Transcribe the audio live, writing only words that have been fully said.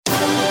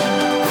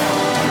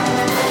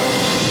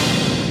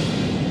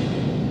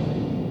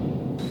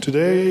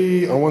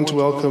Today, I want to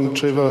welcome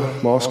Trevor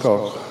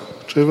Marskak.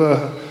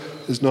 Trevor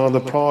is now the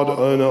proud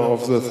owner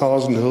of the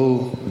Thousand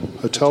Hill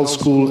Hotel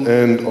School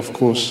and, of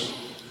course,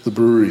 the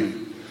brewery.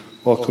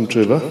 Welcome,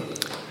 Trevor.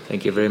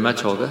 Thank you very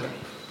much, Holger.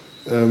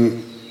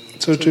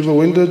 So, Trevor,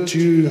 when did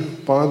you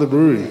buy the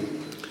brewery?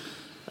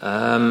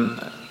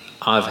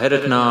 I've had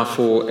it now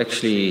for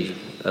actually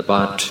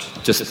about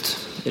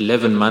just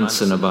 11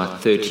 months and about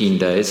 13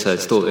 days, so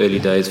it's still early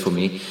days for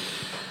me.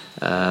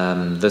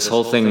 This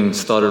whole thing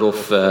started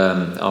off,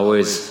 I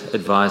always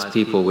advise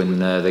people when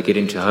they get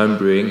into home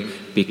brewing,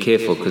 be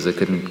careful because it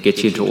can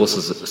get you into all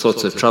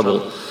sorts of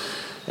trouble.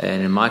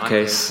 And in my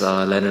case,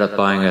 I ended up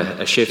buying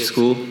a chef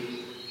school,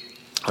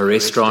 a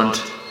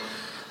restaurant,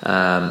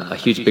 a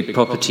huge big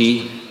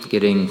property,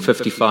 getting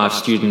 55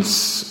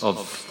 students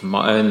of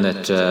my own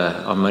that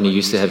I'm only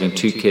used to having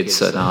 2 kids,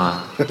 so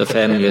now the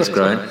family has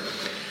grown.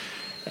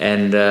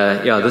 And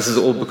this is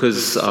all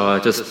because I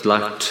just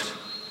liked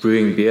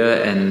brewing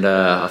beer, and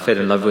I fell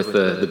in love with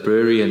the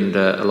brewery, and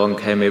along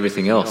came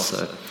everything else.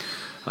 So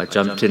I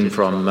jumped in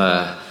from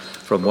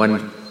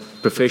one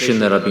profession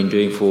that I've been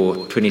doing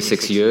for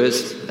 26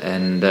 years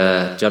and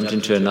jumped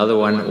into another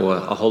one, or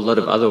a whole lot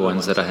of other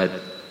ones that I had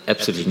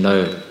absolutely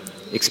no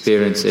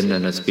experience in,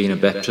 and it's been a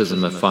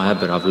baptism of fire,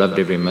 but I've loved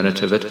every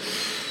minute of it.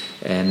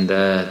 And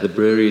the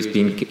brewery has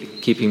been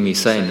keeping me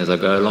sane as I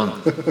go along.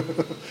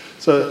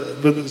 So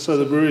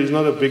the brewery is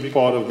not a big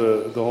part of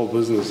the whole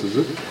business, is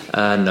it?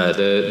 No,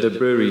 the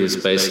brewery is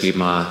basically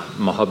my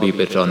hobby,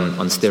 but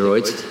on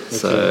steroids. Okay.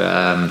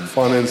 So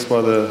financed by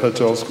the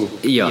hotel school.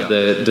 Yeah,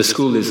 the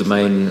school is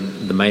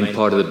the main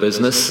part of the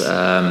business.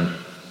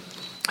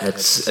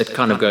 It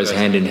kind of goes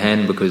hand in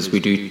hand because we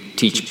do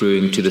teach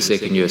brewing to the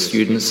second year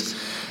students.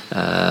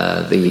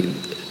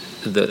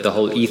 The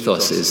whole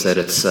ethos is that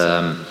it's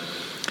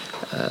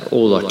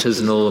all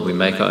artisanal. We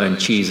make our own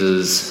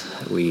cheeses.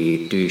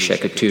 We do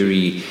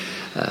shakaturi,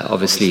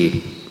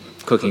 obviously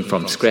cooking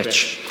from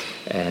scratch,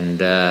 and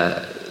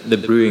the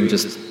brewing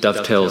just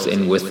dovetails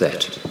in with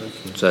that.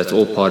 So it's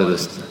all part of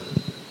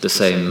the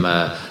same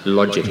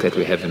logic that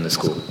we have in the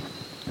school.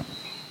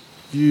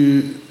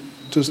 You,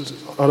 just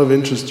out of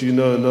interest, you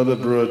know another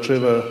brewer,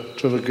 Trevor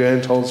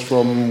Grantholz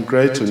from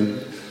Greyton,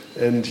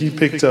 and he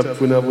picked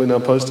up when I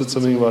posted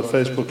something about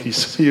Facebook,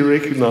 he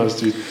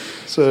recognized you.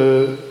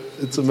 So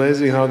it's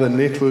amazing how the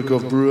network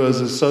of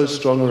brewers is so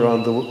strong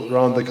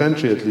around the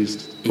country, at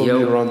least,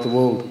 probably around the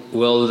world.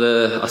 Well,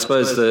 I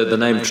suppose the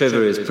name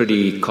Trevor is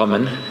pretty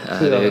common.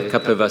 There are a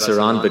couple of us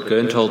around, but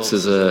Grantholz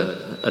is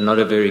not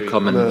a very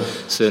common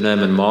surname,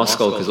 and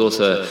Marskak is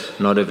also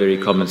not a very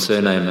common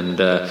surname, and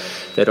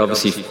that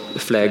obviously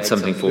flagged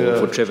something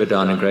for Trevor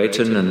down in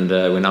Greyton, and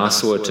when I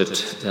saw it,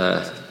 it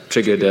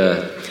triggered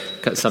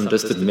some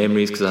distant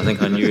memories, because I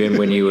think I knew him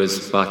when he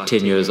was about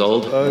 10 years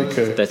old.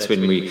 Okay. That's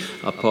when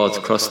our paths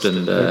crossed,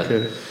 and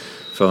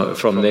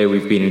from there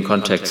we've been in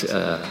contact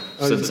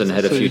since and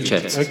had a few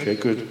chats. Okay,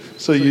 good.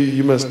 So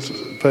you must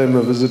pay him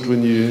a visit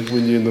when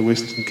you're in the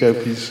Western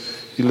Cape.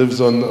 He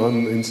lives on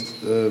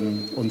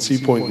Sea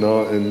Point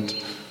now, and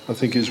I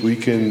think his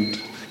weekend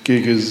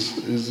gig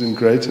is in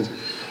Greyton.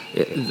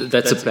 Yeah,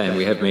 that's a plan.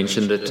 We have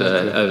mentioned it,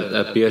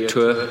 a beer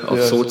tour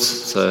of sorts.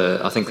 So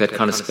I think that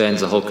kind of spans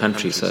the whole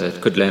country. So it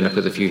could land up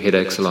with a few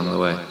headaches along the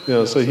way.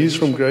 Yeah. So he's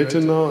from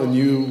Greyton now, and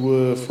you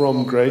were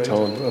from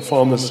Greytown, a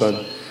farmer's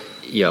son.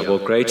 Yeah. Well,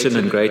 Greyton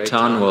and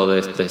Greytown, well,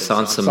 they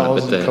sound similar,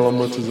 but they're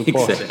kilometers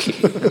apart. Exactly.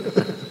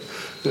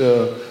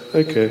 Yeah.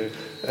 Okay.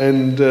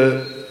 And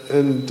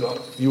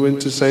you went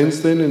to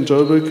Saints then in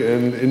Joburg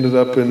and ended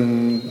up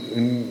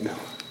in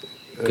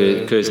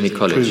Kearsney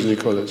College. Kearsney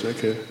College,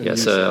 okay. Yeah,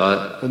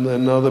 and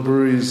then now the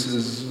brewery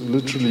is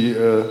literally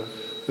a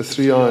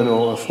 3 iron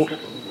or a 4.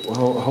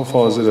 How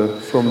far is it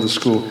from the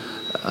school?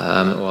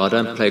 Well, I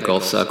don't play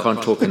golf, so I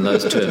can't talk in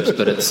those terms.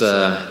 But it's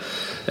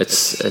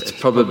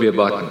probably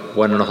about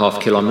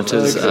 1.5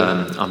 kilometres.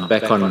 Okay. I'm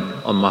back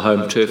on my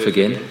home turf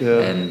again,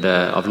 and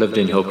I've lived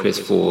in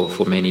Hillcrest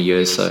for many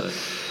years, so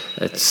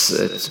it's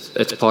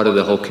part of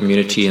the whole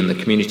community, and the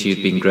community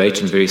has been great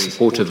and very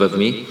supportive of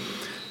me.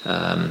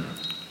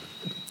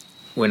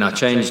 When I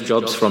changed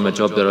jobs from a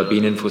job that I've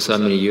been in for so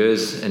many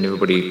years, and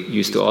everybody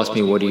used to ask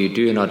me, what do you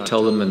do? And I'd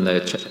tell them, and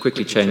they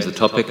quickly change the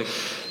topic.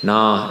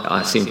 Now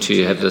I seem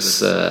to have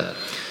this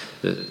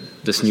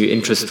new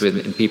interest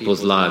in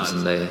people's lives,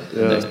 and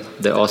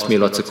they ask me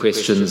lots of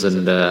questions,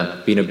 and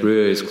being a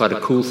brewer is quite a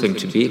cool thing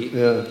to be.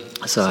 Yeah.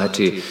 So I had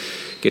to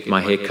get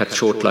my hair cut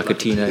short like a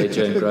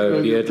teenager and grow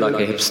a beard like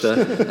a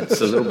hipster.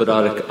 It's a little bit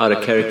out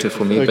of character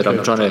for me, but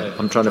I'm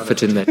trying to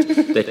fit in that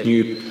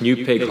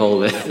new peg hole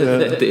that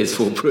there is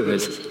for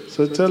brewers.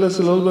 So tell us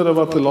a little bit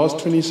about the last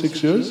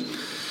 26 years.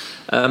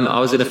 I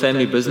was in a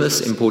family business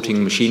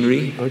importing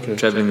machinery,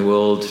 traveling the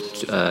world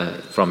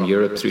from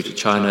Europe through to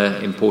China,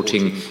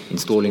 importing,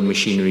 installing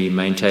machinery,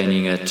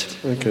 maintaining it.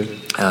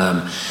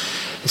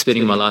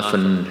 Spending my life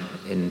in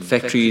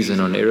factories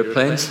and on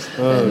aeroplanes,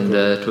 and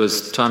it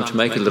was time to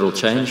make a little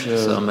change,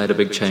 so I made a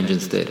big change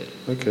instead.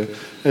 Okay.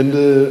 And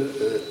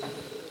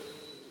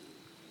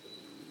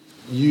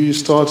you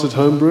started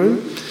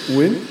homebrewing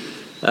when?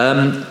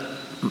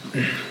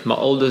 my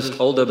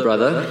older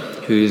brother,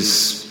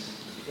 who's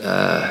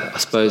I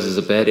suppose is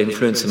a bad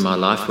influence in my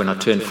life. When I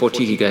turned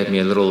 40, he gave me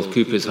a little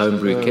Cooper's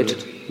homebrew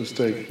kit.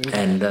 Mistake.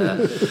 And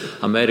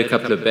I made a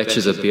couple of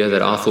batches of beer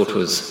that I thought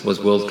was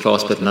world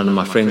class, but none of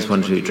my friends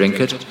wanted to drink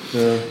it.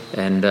 Yeah.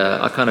 And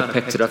I kind of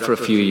packed it up for a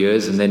few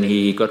years, and then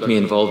he got me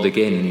involved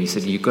again, and he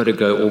said, "You've got to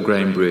go all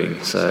grain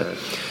brewing." So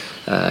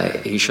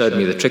he showed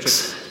me the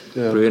tricks,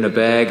 brew in a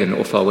bag, and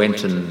off I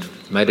went and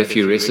made a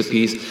few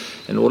recipes.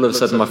 And all of a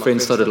sudden, my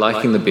friends started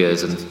liking the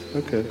beers and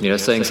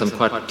saying some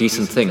quite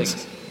decent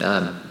things.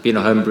 Being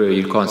a home brewer,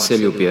 you can't sell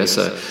your beer,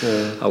 so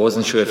I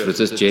wasn't sure if it was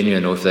just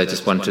genuine or if they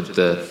just wanted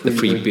the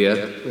free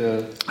beer.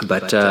 Yeah.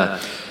 But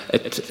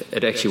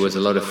it actually was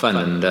a lot of fun,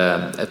 and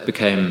it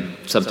became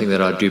something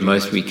that I do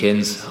most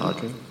weekends.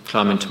 I'd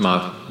climb into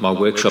my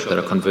workshop that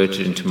I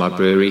converted into my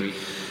brewery,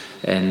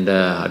 and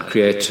I'd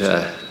create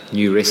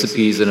new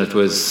recipes, and it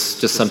was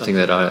just something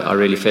that I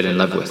really fell in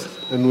love with.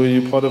 And were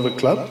you part of a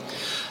club?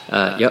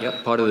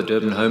 Part of the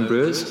Durban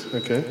Homebrewers.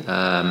 Okay.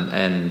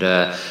 And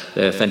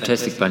they're a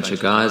fantastic bunch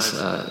of guys.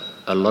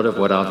 A lot of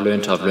what I've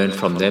learned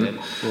from them.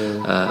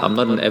 I'm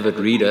not an avid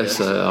reader,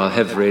 so I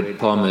have read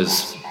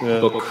Palmer's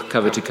book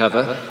cover to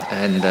cover,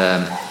 and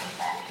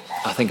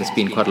I think it's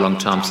been quite a long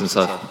time since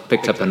I've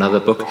picked up another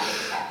book.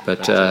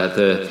 But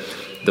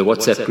the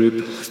WhatsApp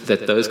group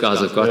that those guys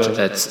have got,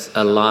 that's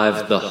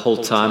alive the whole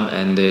time,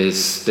 and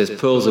there's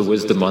pearls of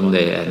wisdom on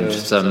there, and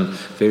some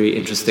very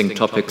interesting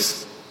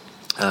topics.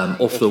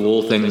 Off the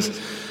wall things,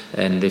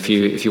 and if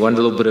you want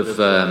a little bit of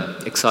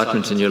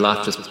excitement in your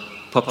life, just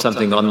pop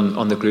something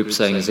on the group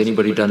saying, "Has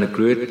anybody done a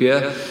Gruit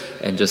beer?"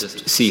 and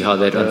just see how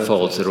that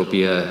unfolds. It'll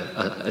be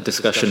a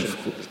discussion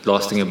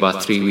lasting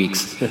about 3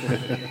 weeks.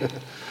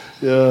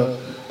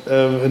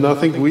 And I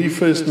think we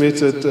first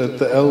met at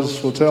the Els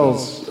for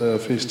Tales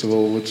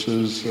festival, which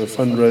is a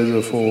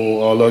fundraiser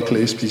for our local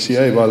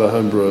SPCA by the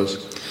homebrewers,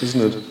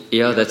 isn't it?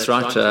 Yeah, that's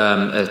right.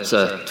 It's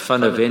a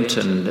fun event,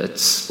 and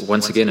it's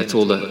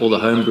all the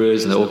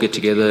homebrewers, and they all get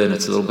together, and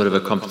it's a little bit of a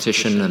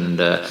competition,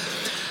 and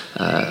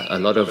a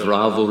lot of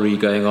rivalry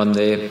going on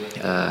there.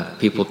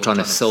 People trying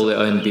to sell their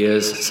own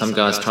beers. Some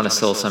guys trying to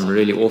sell some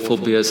really awful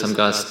beers. Some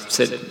guys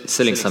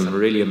selling some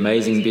really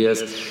amazing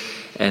beers.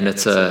 And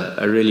it's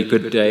a really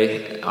good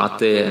day out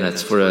there, and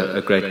it's for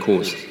a great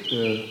cause.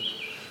 Yeah.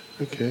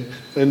 Okay.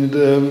 And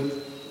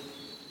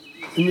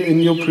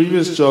in your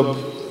previous job,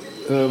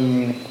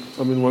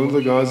 one of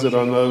the guys that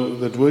I know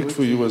that worked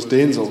for you was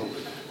Denzel.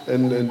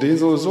 And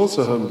Denzel is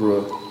also a home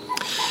brewer.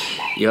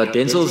 Yeah,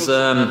 Denzel's,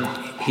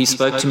 he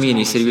spoke to me and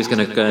he said he was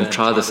going to go and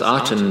try this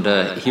out, and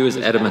he was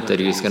adamant that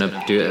he was going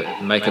to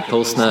make a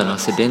Pilsner. And I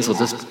said, Denzel,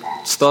 just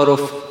start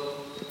off,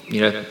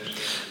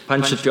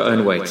 punch it your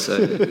own weight.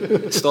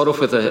 So start off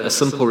with a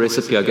simple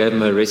recipe. I gave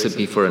him a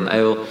recipe for an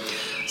ale.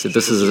 I said,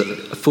 this is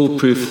a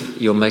foolproof,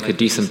 you'll make a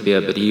decent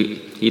beer. But he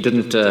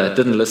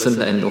didn't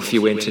listen, and off he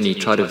went, and he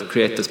tried to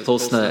create this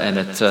Pilsner, and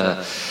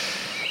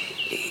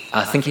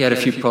I think he had a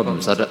few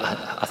problems.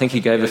 I think he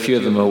gave a few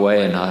of them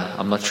away, and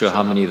I'm not sure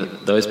how many of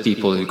those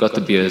people who got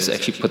the beers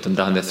actually put them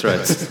down their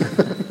throats.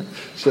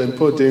 So in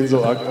Port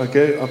Denzel,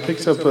 I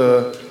picked up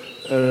a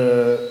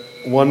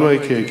one-way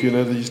keg,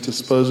 these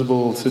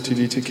disposable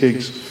 30-litre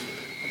kegs,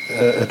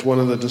 at one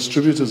of the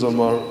distributors on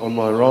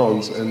my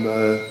rounds, and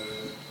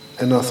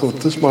I thought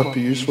this might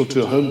be useful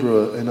to a home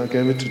brewer, and I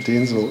gave it to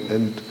Denzel,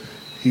 and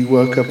he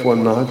woke up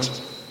one night,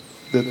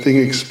 that thing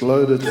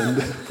exploded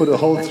and put a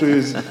hole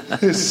through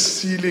his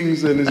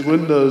ceilings and his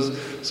windows.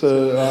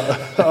 So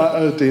I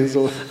owe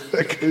Denzel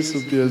a case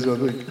of beers, I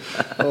think.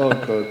 Oh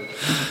God.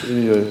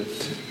 Anyway,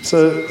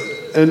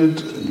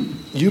 and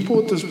you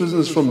bought this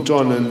business from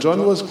John, and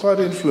John was quite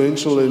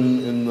influential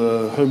in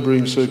the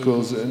homebrewing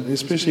circles, and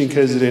especially in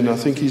KZN. I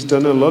think he's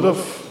done a lot of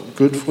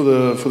good for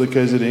the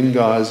KZN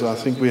guys. I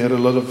think we had a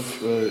lot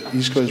of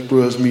East Coast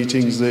Brewers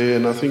meetings there,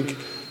 and I think,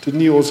 didn't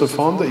he also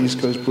found the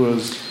East Coast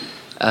Brewers?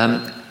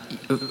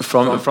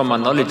 From my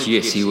knowledge,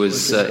 yes, he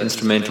was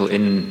instrumental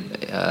in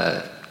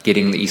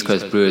getting the East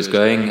Coast Brewers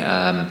going.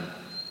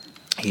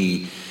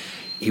 He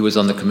was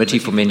on the committee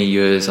for many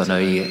years. I know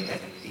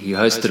he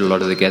hosted a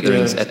lot of the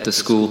gatherings at the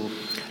school,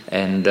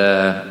 and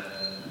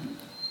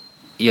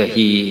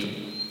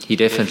he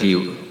definitely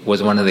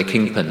was one of the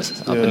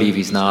kingpins. I believe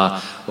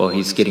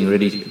he's getting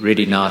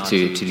ready now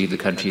to leave the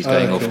country. He's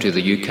going off to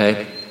the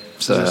UK.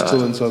 So he's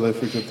still in South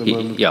Africa at the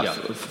moment? Yeah,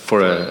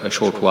 for a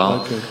short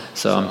while. Okay.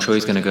 So I'm sure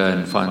he's going to go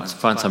and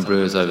find some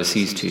brewers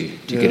overseas to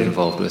get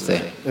involved with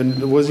there.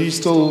 And was he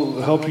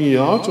still helping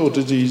you out, or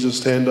did he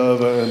just hand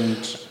over?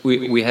 And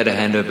we had a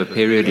handover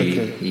period.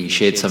 He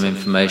shared some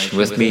information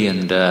with me,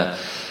 and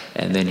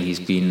then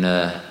he's been,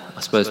 I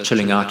suppose,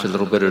 chilling out a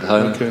little bit at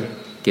home,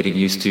 getting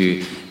used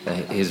to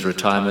his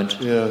retirement.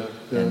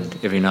 And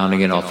every now and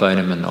again I'll phone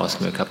him and ask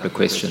him a couple of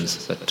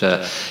questions. But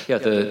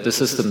the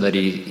system that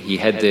he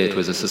had there, it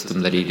was a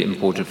system that he'd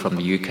imported from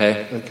the UK.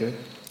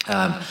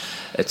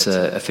 It's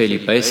a fairly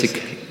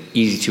basic,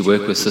 easy to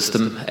work with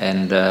system,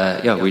 and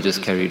we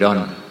just carried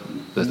on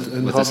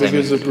with how the same. big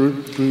is the brew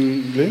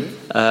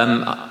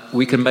length?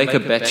 We can make a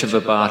batch of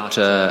about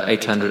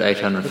 800,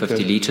 850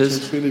 Okay. litres.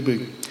 It's really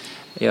big.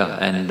 Yeah,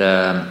 and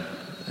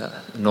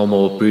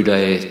normal brew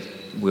day,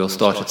 we'll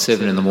start at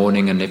 7 in the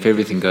morning, and if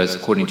everything goes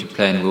according to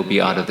plan, we'll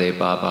be out of there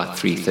by about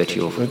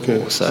 3:30 Okay.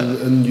 or so.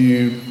 And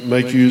you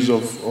make use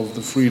of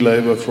the free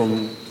labour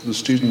from the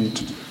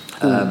student.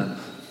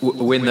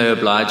 When they're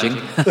obliging.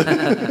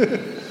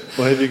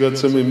 Or have you got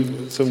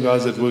some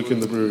guys that work in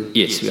the brewery?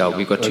 Yes,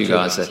 we've got two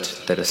guys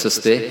that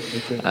assist there.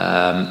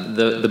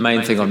 The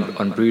main thing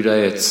on brew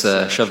day, it's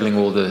shoveling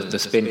all the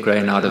spent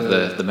grain out of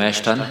the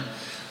mash tun.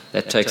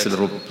 That takes a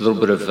little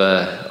bit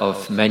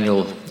of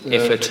manual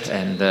effort,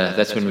 and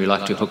that's when we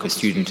like to hook a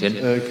student in.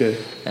 Okay.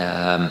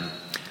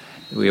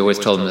 We always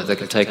tell them that they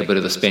can take a bit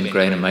of the spent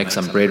grain and make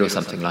some bread or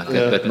something like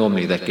that, but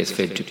normally that gets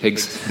fed to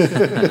pigs.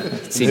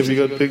 Have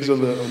you got pigs on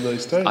the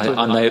estate?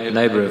 Our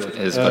neighbour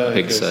has got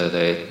pigs,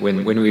 okay. so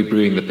when we're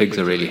brewing, the pigs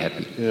are really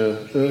happy. Yeah,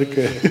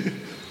 okay.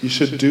 You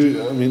should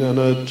do, I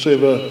know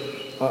Trevor,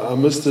 I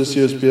missed this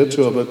year's beer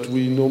tour, but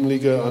I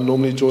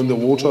normally join the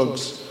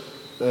Warthogs,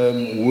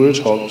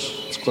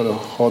 Warthogs, it's quite a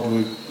hard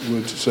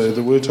word to say,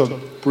 the Warthog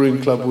Brewing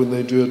Club when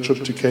they do a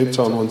trip to Cape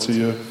Town once a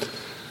year.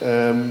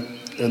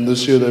 And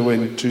this year they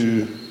went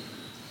to,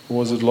 or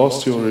was it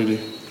last year already?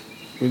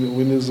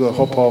 When is the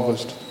hop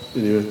harvest?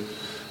 Anyway,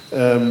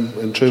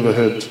 and Trevor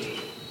had,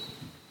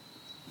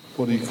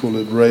 what do you call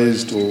it,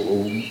 raised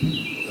or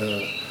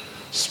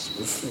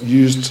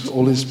used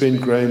all his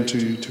spent grain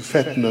to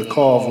fatten a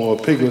calf or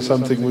a pig or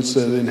something, which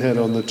they then had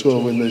on the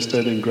tour when they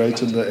stayed in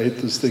Greyton. They ate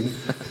this thing.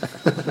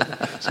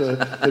 So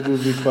it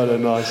would be quite a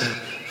nice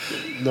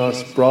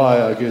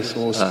braai, I guess,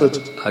 or spit.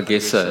 I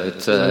guess so.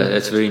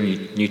 It's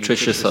very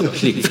nutritious, I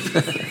believe.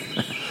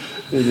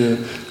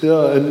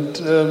 Yeah, and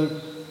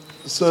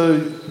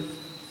so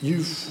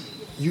you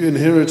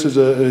inherited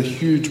a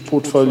huge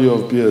portfolio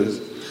of beers.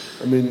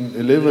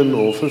 11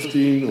 or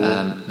 15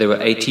 or... There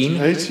were 18.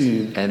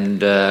 18.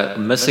 And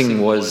missing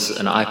was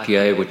an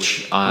IPA,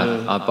 which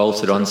I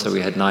bolted on, so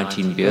we had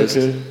 19 beers.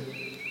 Okay.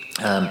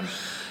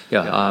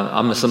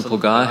 I'm a simple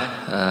guy.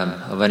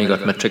 I've only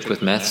got matric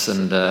with maths,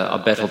 and I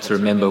battled to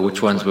remember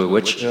which ones were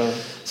which. Yeah.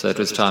 So it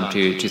was time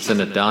to thin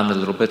it down a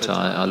little bit.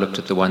 I looked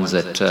at the ones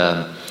that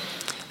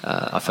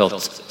I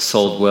felt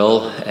sold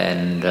well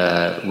and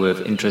were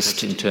of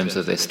interest in terms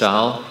of their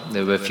style.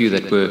 There were a few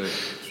that were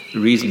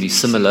reasonably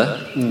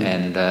similar,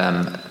 and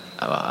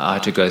I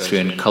had to go through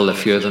and cull a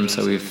few of them.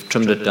 So we've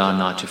trimmed it down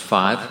now to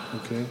 5.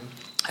 Okay.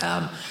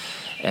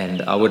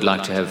 And I would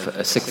like to have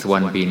a 6th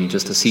one being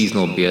just a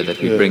seasonal beer that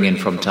we bring in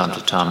from time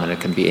to time, and it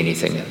can be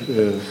anything.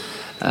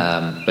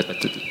 Yeah.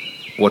 But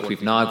what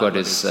we've now got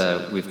is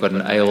we've got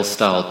an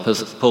ale-style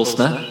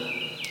Pilsner,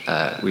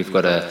 we've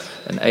got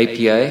an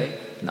APA,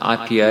 an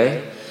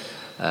IPA,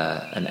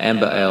 an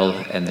amber ale,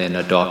 and then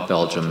a dark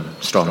Belgium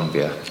strong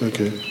beer.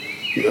 Okay.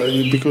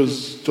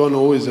 Because John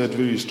always had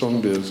very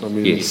strong beers.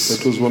 Yes.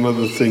 That was one of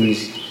the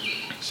things,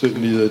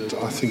 certainly, that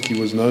I think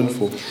he was known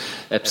for.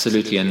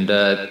 Absolutely, and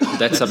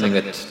that's something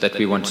that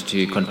we wanted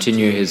to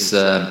continue.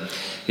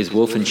 His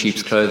wolf in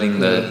sheep's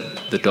clothing,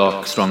 the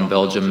dark, strong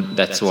Belgium,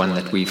 that's the one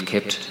that we've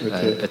kept.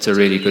 Okay. It's a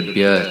really good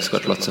beer. It's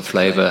got lots of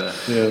flavour,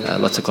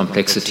 lots of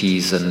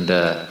complexities, and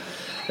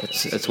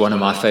it's one of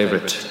my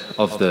favourite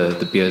of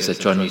the beers that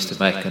John used to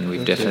make, and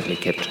we've definitely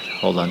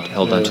held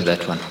on to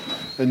that one.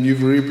 And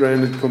you've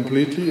rebranded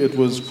completely. It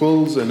was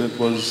Quills, and it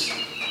was...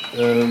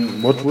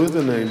 what were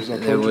the names?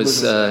 There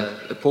was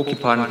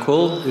Porcupine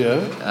Quill.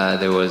 Yeah.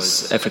 There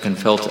was African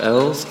Felt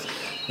Ales.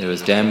 There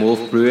was Dam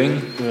Wolf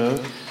Brewing. Yeah.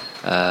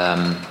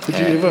 Did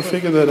you ever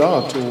figure that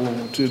out, or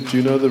do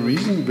you know the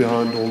reason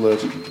behind all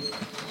that?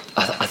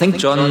 I think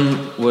John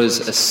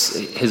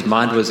his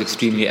mind was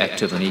extremely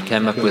active, and he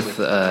came up with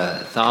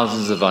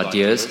thousands of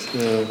ideas,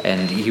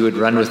 and he would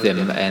run with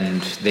them,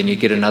 and then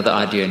you'd get another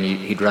idea, and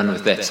he'd run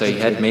with that. So he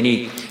had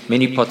many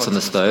pots on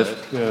the stove,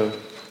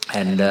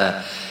 and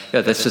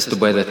that's just the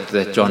way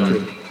that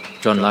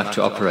John liked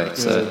to operate.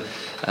 So,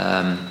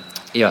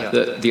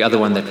 the other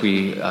one that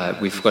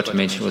we forgot to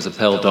mention was a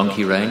Pale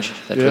Donkey range.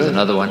 That was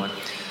another one.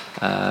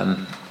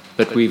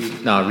 But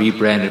we've now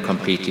rebranded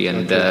completely,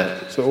 and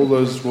so all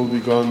those will be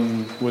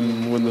gone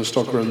when the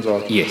stock runs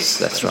out. Yes,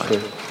 that's right.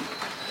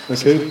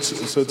 Okay,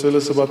 so tell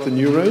us about the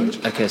new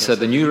range. Okay, so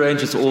the new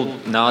range is all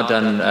now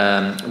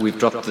done. We've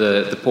dropped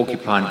the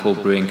Porcupine Quill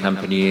Brewing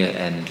Company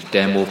and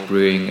Dam Wolf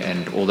Brewing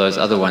and all those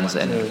other ones,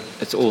 and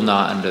it's all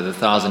now under the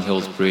Thousand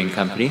Hills Brewing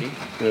Company.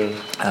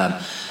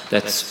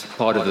 That's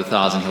part of the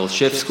Thousand Hills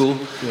Chef School.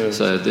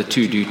 So the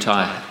two do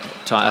tie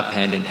up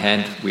hand in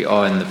hand. We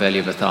are in the Valley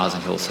of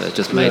 1,000 Hills, so it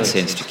just made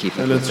sense to keep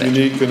it. And it's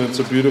unique, and it's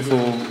a beautiful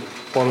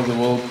part of the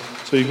world.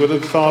 So you've got a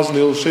 1,000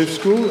 Hills Chef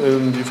School,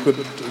 and you've got,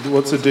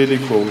 what's the deli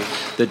called?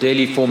 The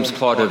deli forms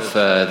part of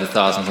the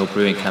 1,000 Hill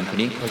Brewing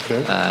Company.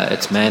 Okay.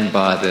 It's manned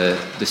by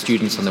the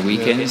students on the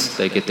weekends.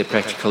 They get their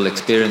practical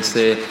experience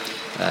there.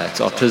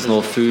 It's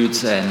artisanal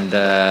foods and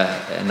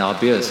our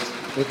beers.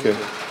 Okay.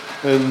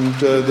 And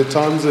the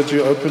times that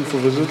you open for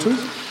visitors?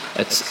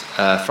 It's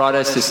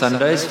Fridays to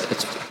Sundays.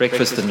 It's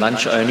breakfast and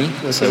lunch only.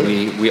 Okay. So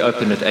we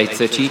open at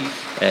 8:30,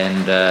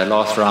 and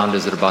last round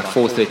is at about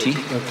 4:30.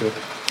 Okay.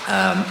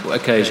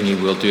 Occasionally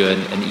we'll do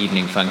an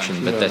evening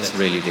function, but that's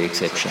really the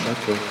exception.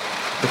 Okay.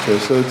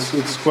 So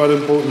it's quite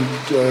important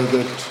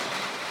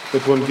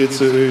that one gets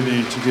there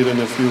early to get in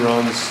a few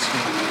rounds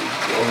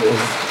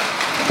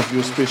of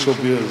your special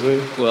beers, eh?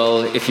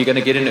 Well, if you're going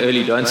to get in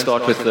early, don't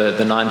start with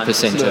the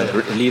 9%.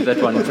 No. Leave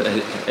that one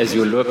as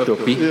your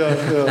loopdoppie.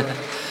 Yeah.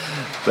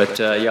 But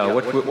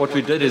what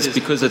we did is,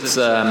 because it's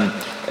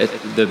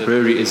the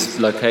brewery is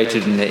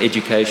located in an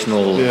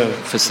educational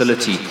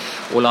facility,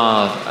 all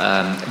our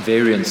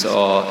variants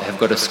have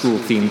got a school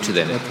theme to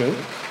them. Okay.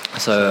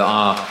 So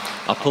our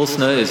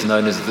Pilsner is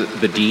known as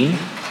the Dean.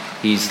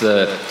 He's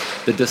the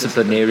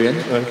disciplinarian.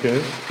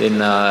 Okay.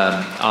 Then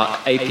our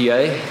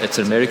APA, it's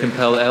an American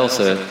Pale Ale,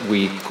 so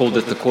we called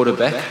it the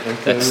quarterback.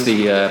 Okay. That's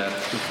the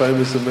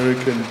famous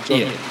American job.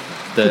 Yeah,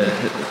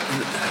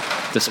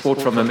 the sport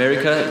from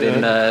America.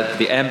 Then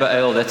the Amber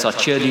Ale, that's our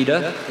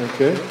cheerleader.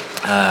 Okay.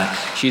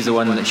 She's the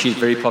one. She's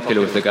very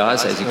popular with the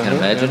guys, as you can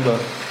imagine. Amber.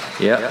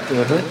 Yeah.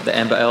 The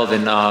Amber Ale.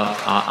 Then our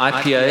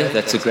IPA,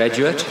 that's a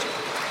graduate.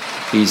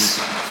 He's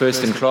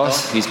first in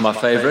class. He's my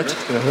favorite.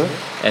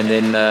 And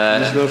then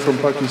he's not from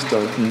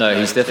Pakistan. No,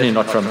 he's definitely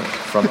not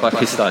from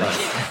Pakistan.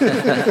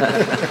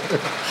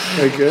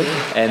 Okay.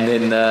 And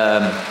then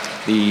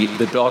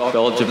the dark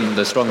Belgium,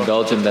 the strong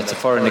Belgium, that's a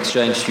foreign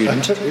exchange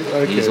student.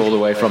 Okay. He's all the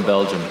way from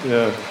Belgium.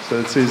 Yeah. So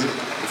it says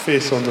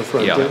FES on the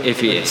front. Yeah,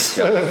 FES.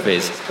 Yeah,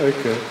 FES.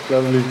 Okay,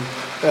 lovely.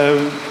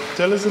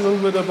 Tell us a little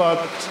bit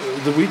about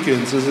the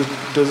weekends. Does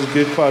it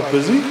get quite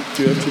busy?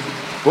 Do you have to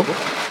book?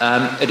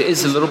 It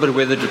is a little bit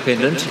weather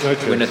dependent.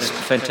 Okay. When it's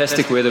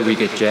fantastic weather, we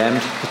get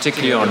jammed,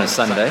 particularly on a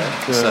Sunday.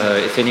 Yeah. So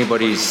if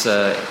anybody's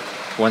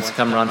wants to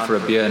come around for a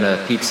beer and a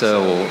pizza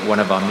or one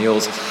of our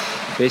meals,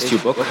 best you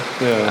book.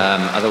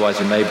 Yeah. Otherwise,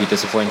 you may be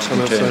disappointed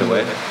and turned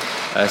away.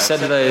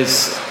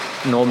 Saturdays,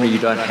 normally you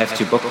don't have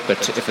to book,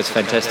 but if it's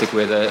fantastic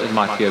weather, it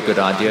might be a good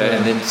idea. Yeah.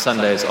 And then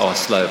Sundays are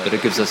slow, but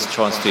it gives us a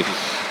chance to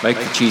make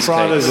the cheesecakes.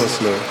 Fridays are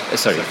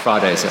slow.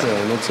 Fridays.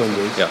 Yeah, not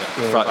Sundays. Yeah.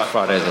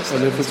 Fridays are slow.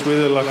 And if it's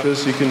weather like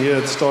this, you can hear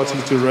it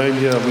starting to rain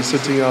here. We're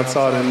sitting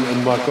outside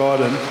in my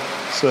garden,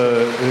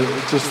 so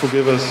just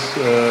forgive us.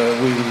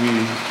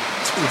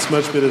 It's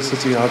much better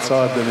sitting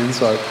outside than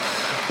inside.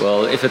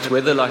 Well, if it's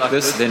weather like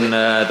this, then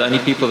the only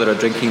people that are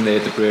drinking there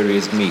at the brewery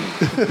is me.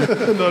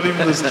 Not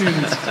even the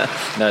students?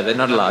 No, they're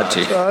not allowed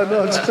to.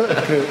 Not.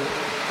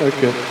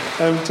 Okay.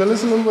 Tell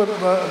us a little bit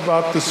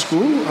about the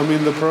school,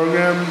 the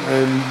program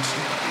and...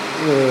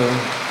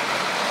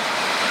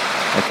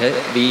 Okay.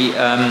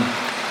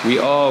 We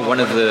are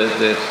one of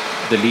the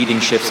leading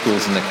chef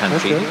schools in the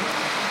country. Okay.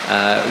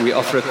 We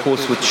offer a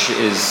course which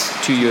is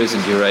 2 years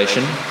in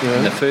duration. Yeah.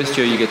 In the first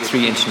year, you get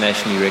 3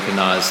 internationally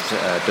recognized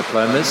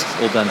diplomas,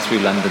 all done through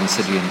London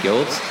City and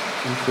Guilds.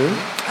 Okay.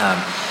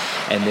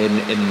 And then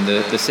in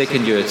the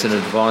second year, it's an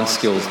advanced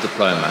skills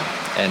diploma.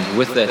 And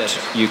with that,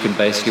 you can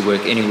basically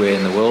work anywhere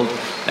in the world.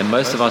 And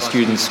most of our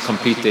students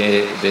complete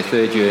their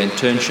third year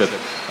internship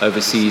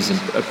overseas and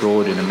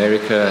abroad in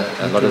America.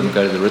 A lot of them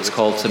go to the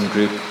Ritz-Carlton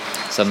group.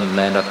 Some of them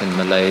land up in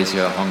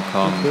Malaysia, Hong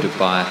Kong,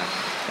 Dubai.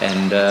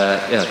 And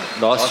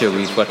last year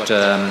we've got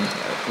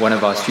one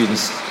of our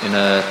students in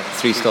a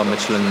 3-star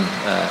Michelin,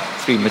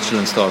 3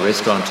 Michelin star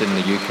restaurant in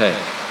the UK.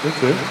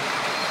 Okay.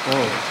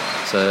 Oh.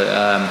 So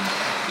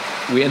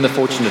we're in the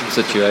fortunate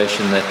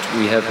situation that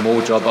we have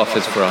more job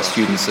offers for our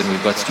students than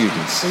we've got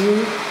students.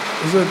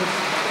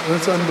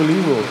 That's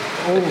unbelievable.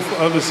 All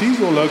overseas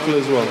or local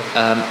as well?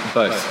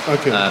 Both.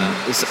 Okay.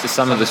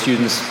 Some of the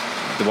students,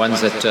 the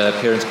ones that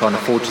parents can't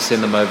afford to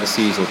send them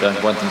overseas or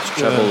don't want them to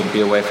travel and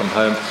be away from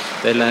home,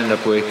 they'll end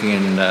up working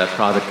in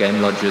private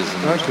game lodges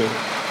and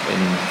in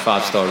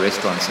 5-star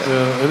restaurants.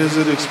 Yeah. And is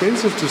it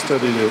expensive to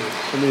study there?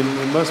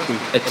 It must be.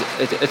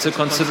 It's a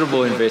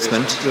considerable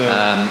investment,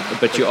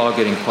 but you are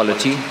getting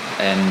quality.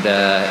 And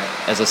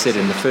as I said,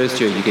 in the first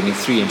year, you're getting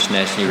 3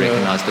 internationally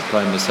recognized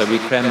diplomas. So we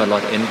cram a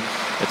lot in.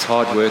 It's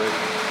hard work.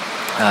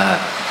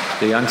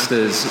 The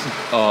youngsters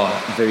are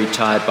very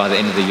tired by the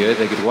end of the year.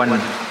 They get one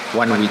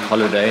week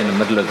holiday in the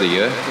middle of the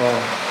year.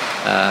 Wow.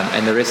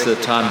 And the rest of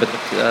the time, but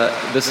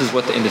this is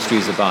what the industry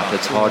is about.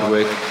 It's hard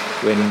work.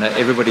 When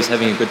everybody's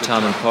having a good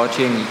time and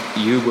partying,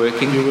 you're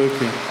working.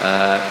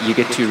 You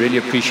get to really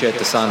appreciate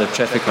the sound of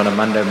traffic on a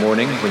Monday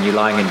morning when you're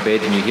lying in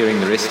bed and you're hearing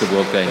the rest of the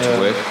world going to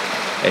work,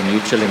 and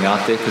you're chilling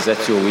out there because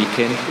that's your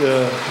weekend.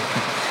 Yeah.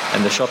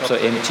 And the shops are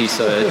empty,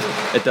 so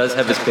it does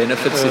have its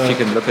benefits if you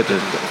can look at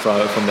it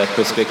from that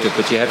perspective,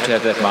 but you have to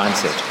have that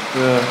mindset.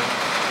 Yeah.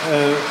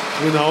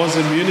 When I was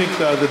in Munich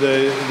the other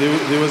day,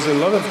 there was a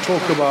lot of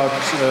talk about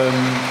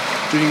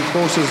doing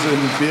courses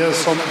in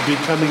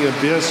becoming a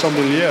beer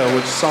sommelier,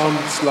 which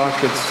sounds like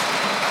it's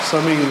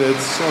something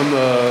that's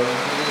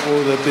or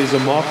that there's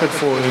a market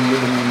for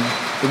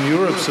in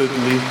Europe,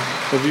 certainly.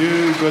 Have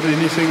you got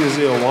anything? Is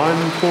there a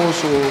wine course,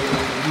 or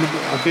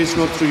I guess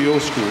not through your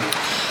school?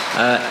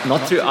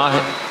 Not through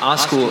our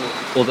school,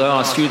 although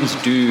our students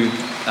do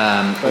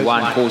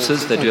wine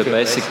courses. They do a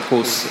basic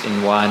course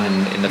in wine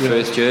in the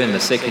first year. In the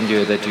second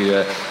year, they do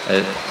a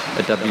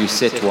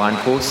WSET wine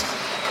course.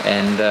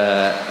 And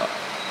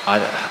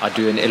I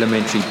do an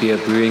elementary beer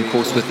brewing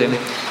course with them.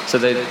 So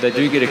they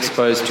do get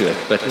exposed to it.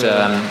 But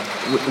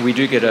we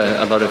do get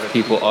a lot of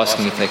people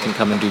asking if they can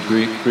come and do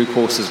brew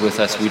courses with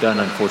us. We don't,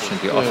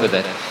 unfortunately, offer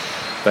that.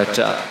 But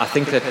I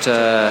think that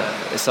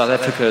South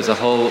Africa as a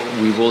whole,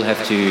 we will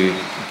have to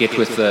get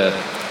with the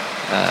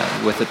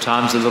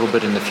times a little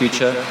bit in the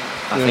future.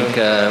 I think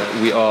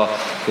we are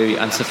very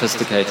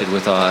unsophisticated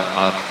with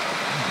our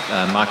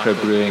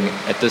microbrewing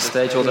at this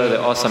stage, although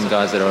there are some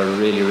guys that are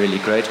really, really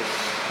great.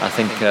 I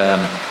think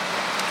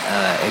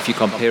if you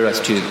compare us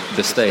to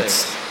the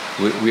States,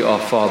 we are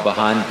far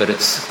behind, but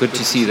it's good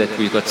to see that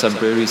we've got some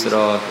breweries that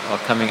are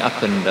coming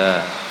up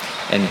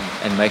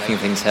and making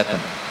things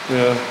happen.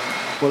 Yeah.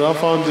 What I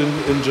found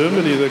in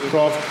Germany,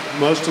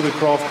 most of the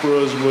craft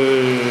brewers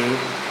were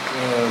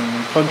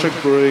contract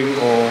brewing,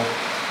 or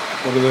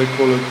what do they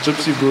call it,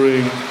 gypsy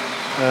brewing.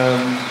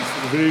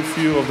 Very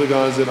few of the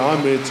guys that I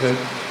met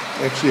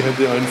actually had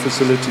their own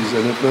facilities,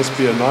 and it must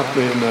be a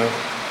nightmare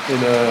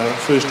in a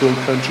first world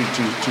country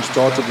to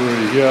start a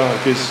brewery. Here, I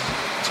guess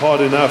it's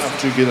hard enough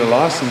to get a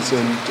license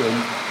and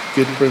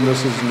get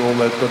premises and all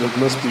that, but it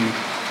must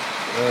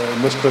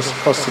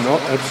cost an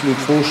absolute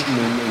fortune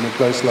in a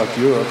place like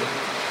Europe.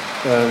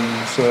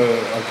 So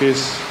I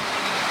guess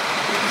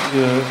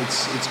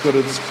it's got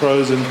its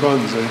pros and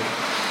cons.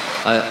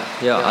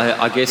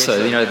 I guess so.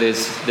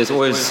 There's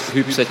always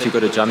hoops that you've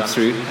got to jump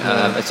through.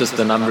 It's just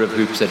the number of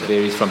hoops that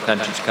varies from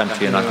country to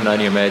country, and I can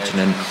only imagine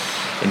in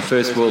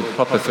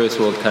proper first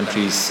world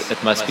countries,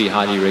 it must be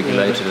highly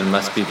regulated and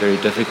must be very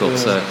difficult.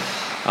 So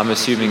I'm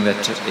assuming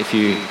that if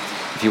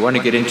you want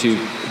to get into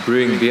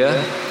brewing beer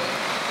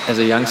as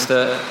a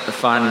youngster,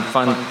 find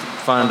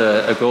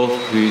a girl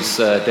whose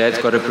dad's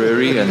got a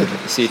brewery and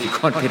see if you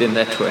can't get in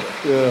that way.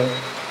 Yeah.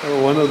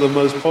 One of the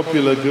most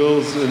popular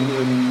girls,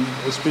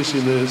 especially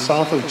in the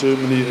south of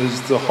Germany,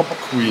 is the Hop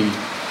Queen.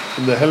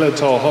 In the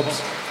Hallertau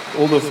hops,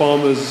 all the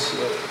farmers,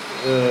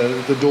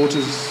 the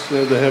daughters,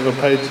 they have a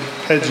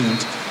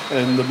pageant,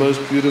 and the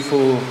most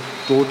beautiful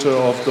daughter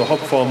of the hop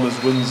farmers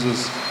wins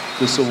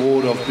this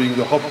award of being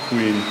the Hop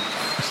Queen.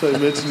 So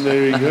imagine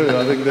marrying her.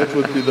 I think that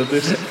would be the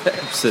best.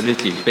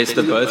 Absolutely, best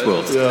of both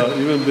worlds. Yeah,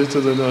 even better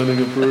than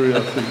owning a brewery,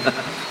 I think.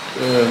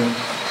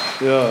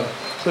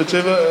 So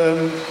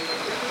Trevor,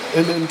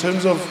 in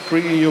terms of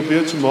bringing your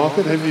beer to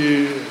market, have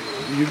you?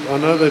 I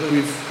know that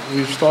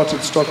we've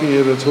started stocking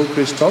it at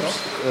Hillcrest Tops.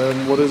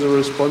 What has the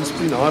response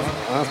been?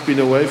 I've been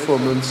away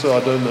from it, so I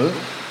don't know.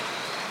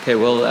 Okay,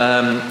 well,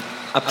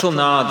 up till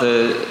now,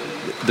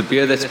 the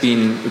beer that's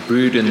been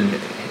brewed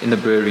in the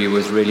brewery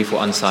was really for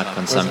on-site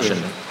consumption,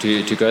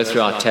 to go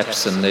through our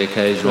taps and the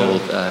occasional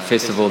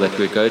festival that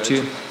we'd go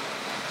to.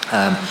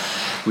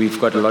 We've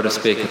got a lot of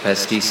spare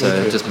capacity, so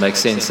it just makes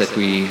sense that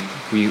we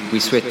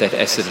sweat that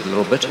asset a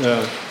little bit.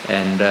 Yeah.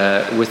 And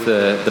with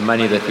the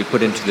money that we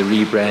put into the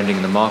rebranding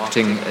and the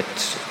marketing,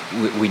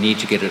 we need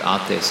to get it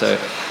out there. So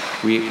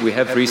we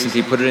have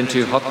recently put it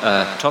into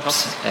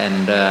Tops,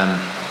 and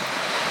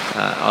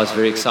I was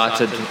very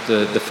excited.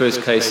 The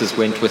first cases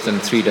went within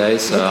 3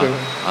 days, so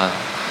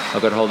I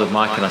got hold of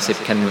Mike and I said,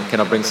 can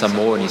I bring some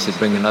more? And he said,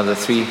 bring another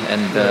 3,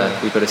 and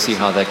we've got to see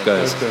how that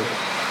goes. Okay.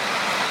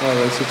 Oh,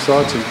 that's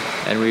exciting.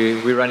 And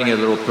we're running a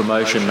little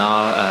promotion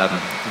now,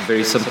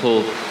 very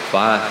simple,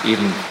 buy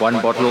even one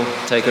bottle,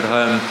 take it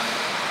home,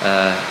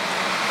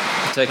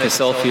 take a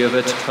selfie of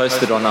it,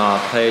 post it on our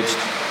page,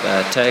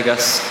 tag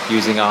us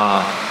using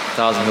our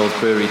Thousand Hills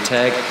Brewery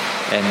tag,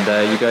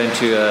 and you go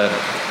into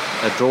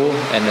a draw,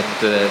 and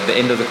at the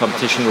end of the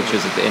competition, which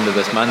is at the end of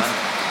this month,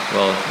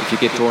 well, if you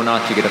get drawn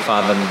out, you get a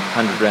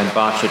 500 Rand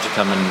voucher to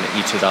come and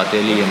eat at our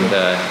deli and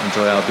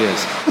enjoy our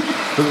beers.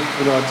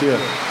 Good idea.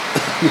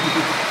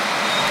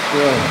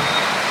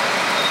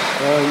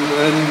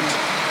 And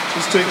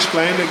just to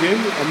explain again,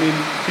 I mean,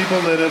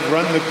 people that have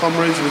run the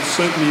Comrades would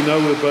certainly know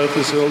where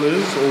Bertha's Hill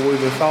is or where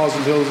the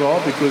Thousand Hills are,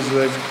 because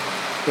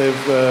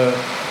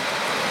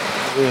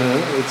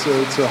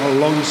it's a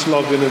long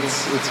slog, and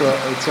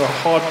it's a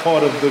hard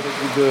part of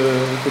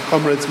the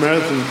Comrades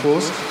Marathon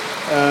course.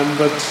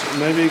 But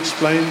maybe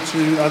explain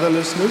to other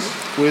listeners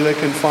where they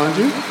can find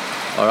you.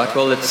 All right,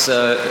 well, it's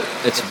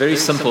very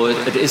simple.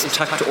 It is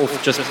tucked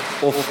just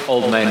off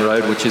Old Main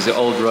Road, which is the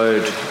old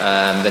road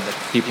that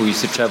people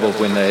used to travel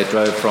when they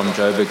drove from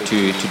Joburg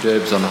to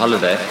Durbs on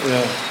holiday.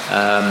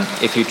 Yeah.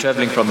 If you're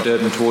traveling from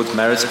Durban towards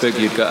Maritzburg,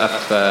 you'd go up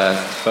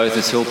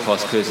Bertha's Hill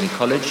past Curzon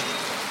College,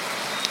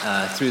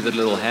 through the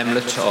little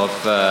hamlet of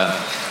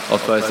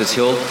Bertha's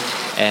Hill,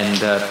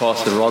 and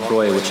past the Rob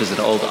Roy, which is an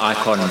old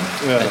icon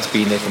that's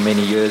been there for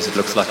many years. It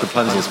looks like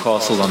Rapunzel's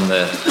castle on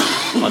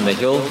the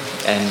hill,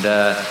 and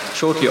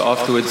shortly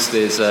afterwards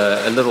there's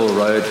a little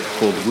road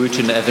called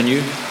Wooton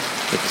Avenue.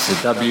 It's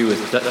a W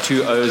with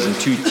 2 O's and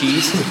 2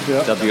 T's,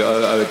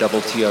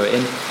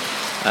 WOOTTON.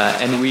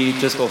 And we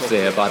just off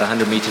there, about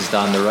 100 meters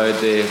down the road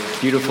there,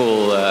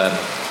 beautiful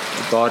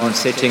garden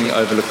setting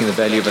overlooking the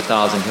Valley of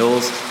 1,000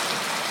 Hills.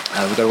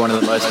 We've got one of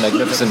the most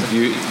magnificent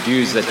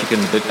views that you can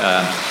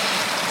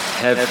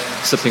have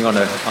sipping on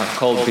a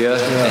cold beer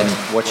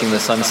and watching the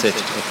sunset.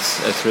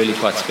 It's really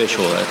quite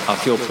special. I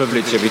feel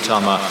privileged every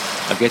time I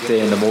get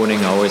there in the morning.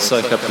 I always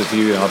soak up the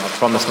view. I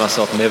promise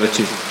myself never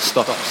to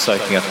stop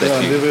soaking up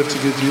that view. Never to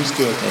get used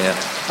to it. Yeah.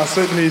 I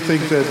certainly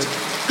think that,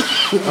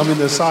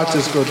 the site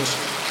has got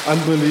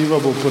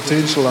unbelievable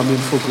potential,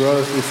 for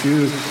growth. If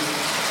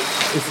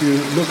you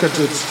look at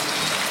it,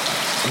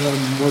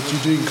 what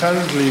you're doing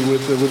currently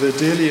with the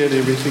deli and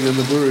everything in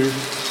the brewery,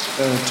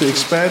 to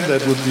expand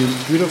that would be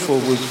beautiful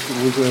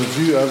with a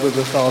view over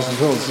the 1,000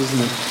 Hills, isn't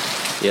it?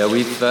 Yeah,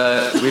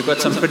 we've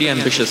got some pretty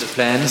ambitious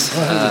plans.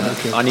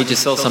 Okay. I need to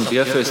sell some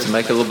beer first to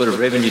make a little bit of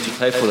revenue to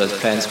pay for those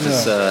plans,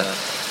 because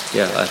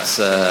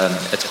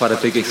it's quite a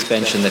big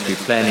expansion that we're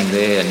planning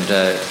there, and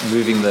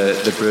moving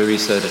the brewery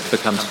so that it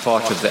becomes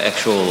part of the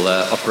actual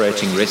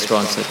operating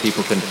restaurant, so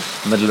people can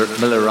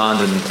mill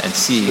around and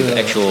see the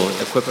actual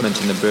equipment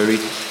in the brewery.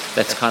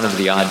 That's kind of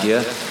the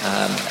idea,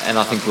 and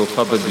I think we'll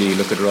probably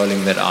look at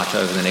rolling that out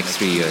over the next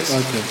 3 years.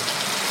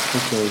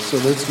 Okay, so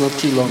that's not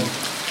too long.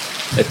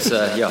 It's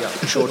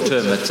short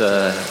term. It's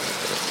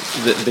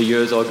the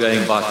years are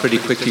going by pretty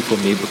quickly for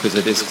me, because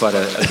it is quite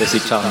a busy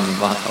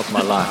time of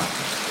my life.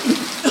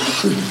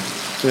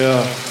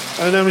 Yeah,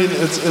 and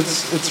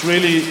it's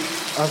really,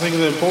 I think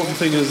the important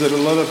thing is that a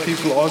lot of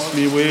people ask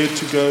me where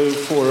to go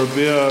for a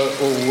beer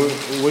or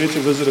where to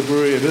visit a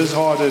brewery. It is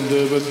hard in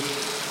Durban.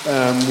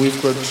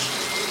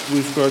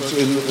 We've got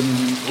in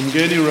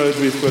Umgeni Road,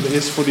 we've got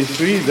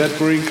S43, that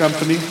brewing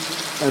company,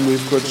 and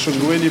we've got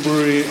Shongweni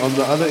Brewery on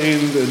the other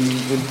end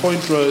in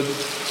Point Road.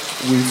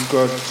 We've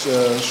got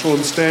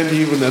Sean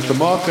Standhaven at the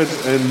market,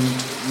 and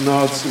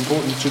now it's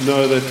important to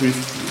know that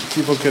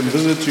people can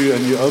visit you,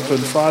 and you open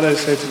Fridays,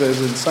 Saturdays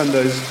and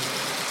Sundays,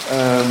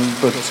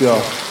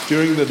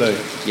 during the day.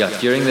 Yeah,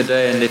 during the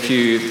day, and if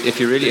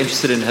you're really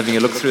interested in having a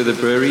look through the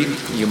brewery,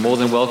 you're more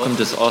than welcome.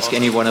 Just ask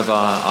any one of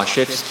our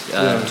chefs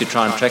to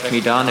try and track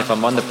me down. If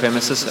I'm on the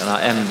premises, and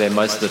I am there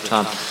most of the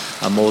time,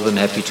 I'm more than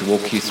happy to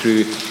walk you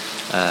through.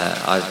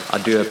 I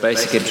do a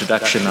basic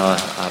introduction.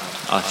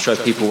 I show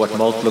people what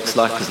malt looks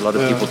like, because a lot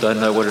of people don't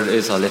know what it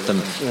is. I let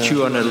them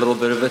chew on a little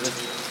bit of it.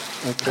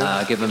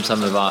 Okay. Give them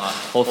some of our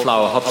whole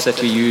flower hops that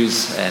we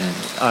use, and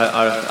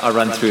I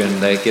run through, and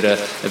they get a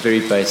very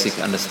basic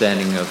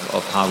understanding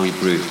of how we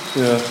brew.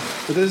 Yeah,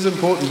 it is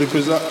important,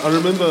 because I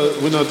remember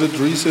when I did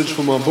research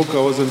for my book, I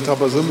was in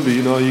Tabazimbi.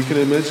 You can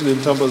imagine in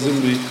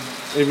Tabazimbi,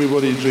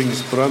 everybody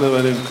drinks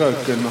Brandewyn and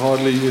Coke and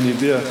hardly any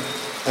beer.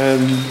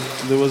 And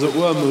there was a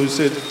worm who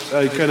said,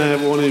 "Hey, can I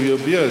have one of your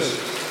beers?"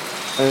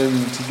 And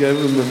he gave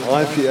him an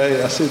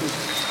IPA. I said,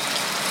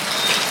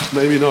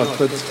 "Maybe not,"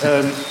 but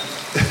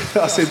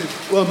I said,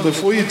 "Well,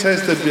 before you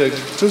taste that beer,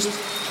 just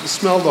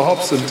smell the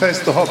hops and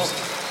taste the hops,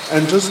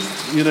 and just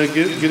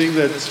getting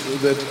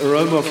that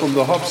aroma from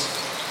the hops,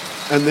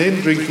 and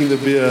then drinking the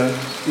beer."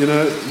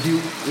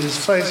 His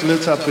face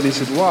lit up, and he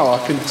said, "Wow,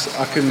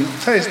 I can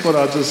taste what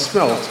I just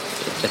smelled."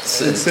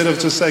 Instead of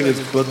just saying it's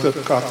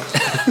bitterkak.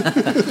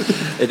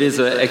 It is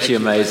actually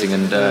amazing,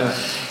 and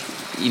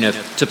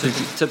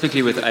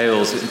typically with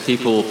ales,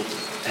 people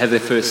have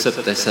their first sip,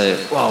 they say,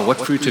 "Wow, what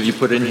fruit have you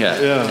put in here?"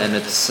 And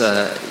it's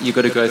you've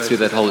got to go through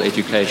that whole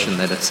education.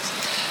 That it's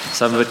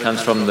some of it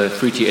comes from the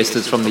fruity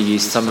esters from the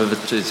yeast, some of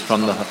it is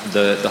from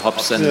the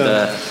hops, and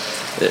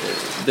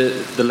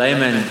the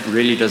layman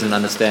really doesn't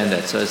understand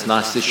that. So it's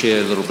nice to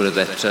share a little bit of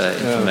that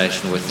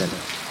information with them.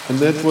 And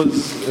that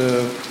was,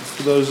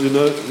 for those who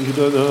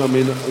don't know,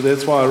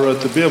 that's why I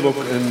wrote the beer book,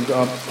 and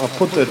I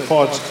put that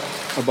part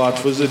about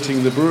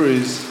visiting the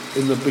breweries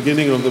in the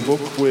beginning of the book,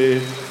 where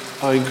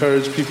I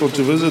encourage people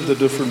to visit the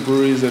different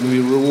breweries, and we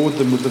reward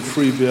them with a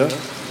free beer.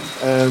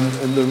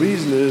 And the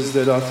reason is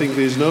that I think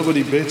there's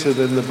nobody better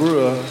than the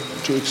brewer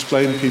to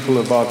explain people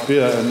about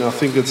beer, and I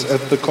think it's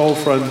at the cold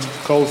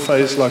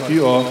face like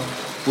you are,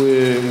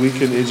 where we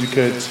can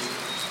educate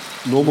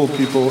normal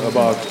people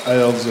about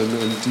ales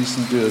and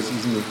decent beers,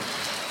 isn't it?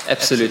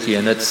 Absolutely,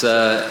 and it's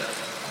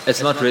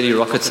not really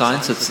rocket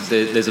science.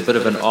 There's a bit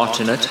of an art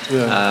in it,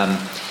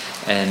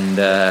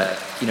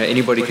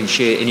 anybody can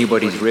share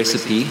anybody's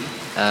recipe,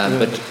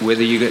 but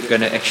whether you're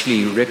going to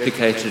actually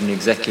replicate it in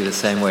exactly the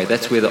same way,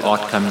 that's where the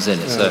art comes in.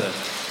 So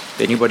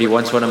if anybody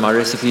wants one of my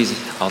recipes,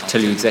 I'll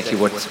tell you exactly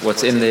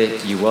what's in there.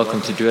 You're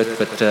welcome to do it,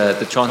 but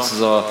the chances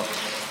are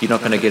you're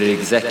not going to get it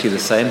exactly the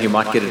same. You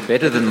might get it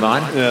better than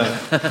mine,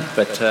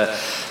 but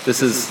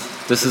this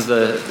is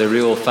the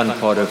real fun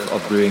part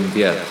of brewing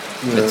beer.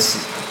 It's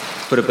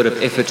put a bit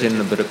of effort in,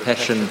 a bit of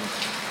passion,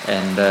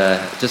 and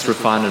just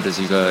refine it as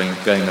you're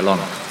going along.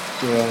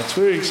 Yeah, it's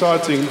very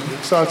exciting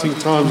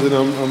times, and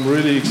I'm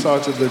really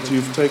excited that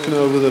you've taken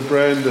over the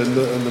brand and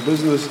the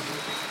business,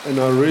 and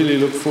I really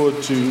look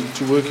forward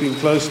to working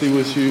closely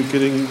with you,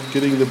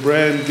 getting the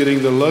brand,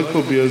 getting the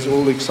local beers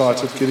all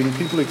excited, getting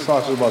people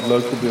excited about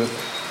local beer.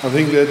 I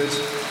think that,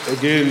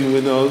 again,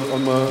 when I was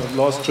on my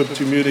last trip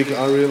to Munich,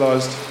 I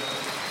realized,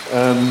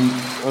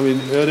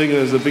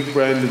 Erdinger is a big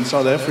brand in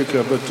South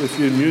Africa, but if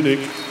you're in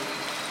Munich,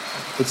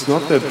 it's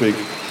not that big.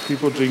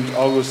 People drink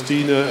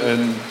Augustiner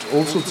and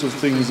all sorts of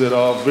things that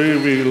are very,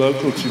 very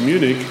local to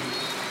Munich.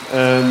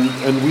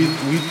 And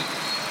we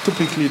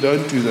typically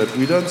don't do that.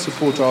 We don't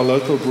support our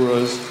local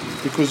brewers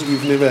because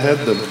we've never had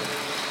them.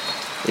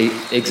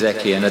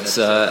 Exactly, and it's.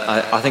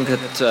 I think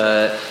that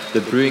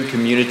the brewing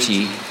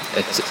community.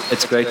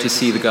 It's great to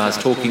see the guys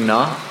talking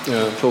now,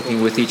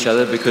 talking with each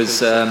other,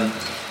 because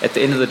at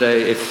the end of the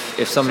day,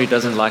 if somebody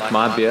doesn't like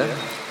my beer,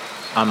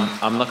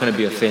 I'm not going to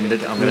be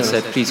offended. I'm going to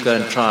say, please go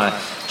and try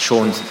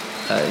Sean's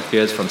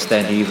beers from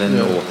Stand-Even,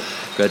 or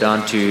go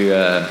down to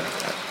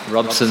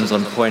Robson's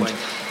on Point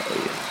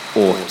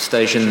or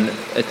Station.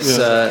 It's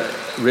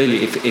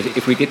really,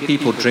 if we get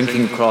people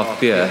drinking craft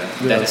beer,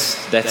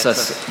 that's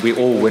us. We're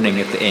all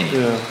winning at the end.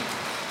 Yeah,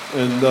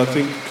 and I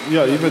think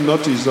even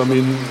Notties. I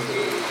mean,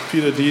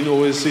 Peter Dean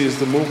always says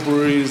the more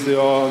breweries there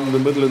are in the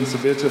Midlands, the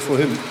better for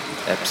him.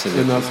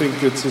 Absolutely. And I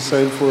think it's the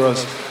same for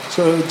us.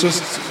 So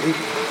just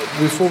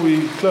before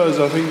we close,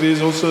 I think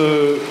there's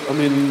also,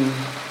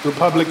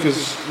 Republic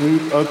has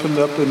opened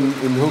up in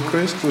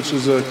Hillcrest, which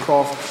is a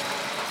craft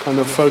kind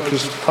of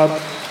focused pub.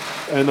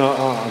 And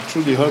I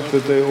truly hope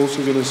that they're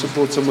also going to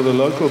support some of the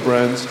local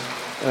brands.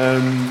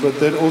 But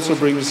that also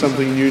brings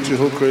something new to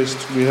Hillcrest.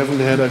 We haven't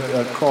had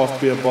a craft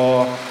beer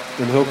bar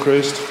in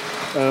Hillcrest.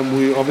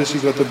 We obviously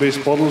got the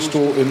best bottle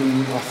store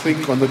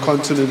on the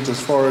continent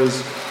as far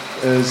as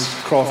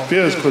craft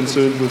beer is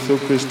concerned with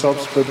Hillcrest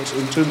Tops. But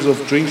in terms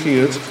of drinking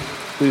it,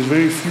 there's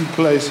very few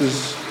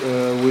places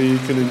where you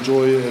can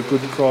enjoy a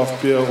good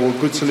craft beer or a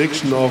good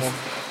selection of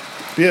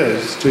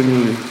beers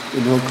generally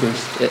in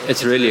Hillcrest.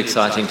 It's really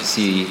exciting to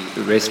see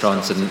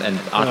restaurants and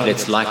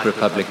outlets like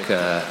Republic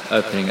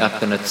opening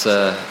up, and it's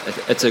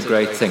a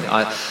great thing.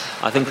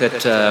 I think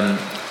that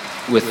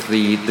with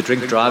the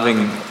drink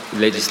driving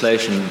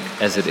legislation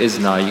as it is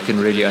now, you can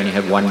really only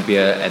have one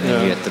beer and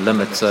then you're at the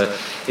limit. So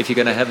if you're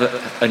going to have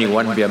only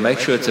one beer, make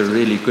sure it's a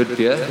really good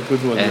beer. A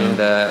good one, and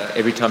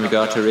every time you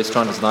go out to a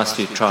restaurant, it's nice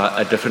to try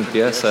a different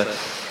beer. So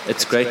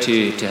it's great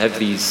to have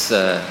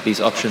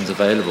these options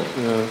available.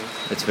 Yeah.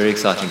 It's very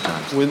exciting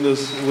times. When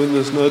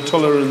this no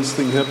tolerance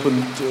thing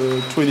happened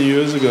 20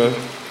 years ago,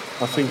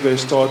 I think they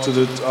started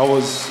it. I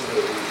was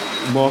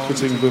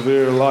marketing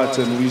Bavaria Light,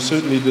 and we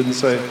certainly didn't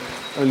say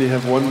only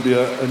have one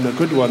beer and a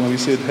good one. We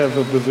said have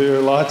a Bavaria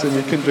Light and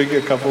you can drink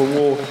a couple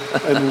more.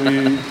 And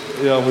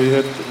we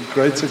had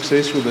great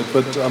success with it.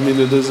 But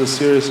it is a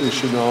serious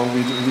issue now.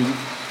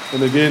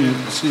 And again,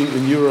 seeing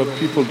in Europe,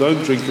 people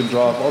don't drink and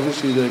drive.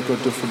 Obviously, they've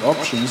got different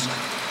options,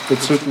 but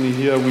certainly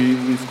here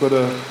we've got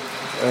to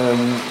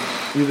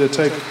either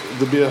take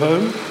the beer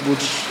home,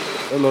 which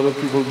a lot of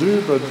people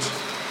do, but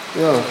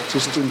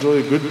just enjoy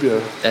a good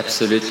beer.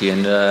 Absolutely,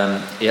 and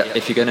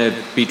if you're going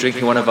to be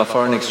drinking one of our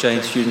foreign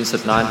exchange students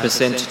at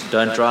 9%,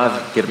 don't drive.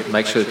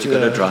 Make sure that you're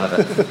going to drive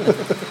it.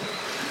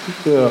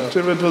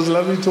 Trevor, it was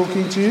lovely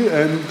talking to you,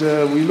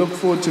 and we look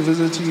forward to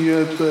visiting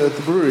you at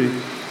the brewery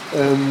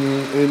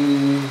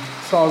in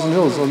Thousand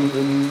Hills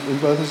in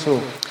Bertha's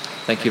Hall.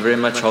 Thank you very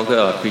much, Holger.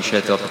 I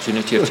appreciate the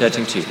opportunity of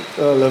chatting to you.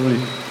 Oh,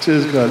 lovely.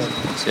 Cheers,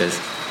 guys. Cheers.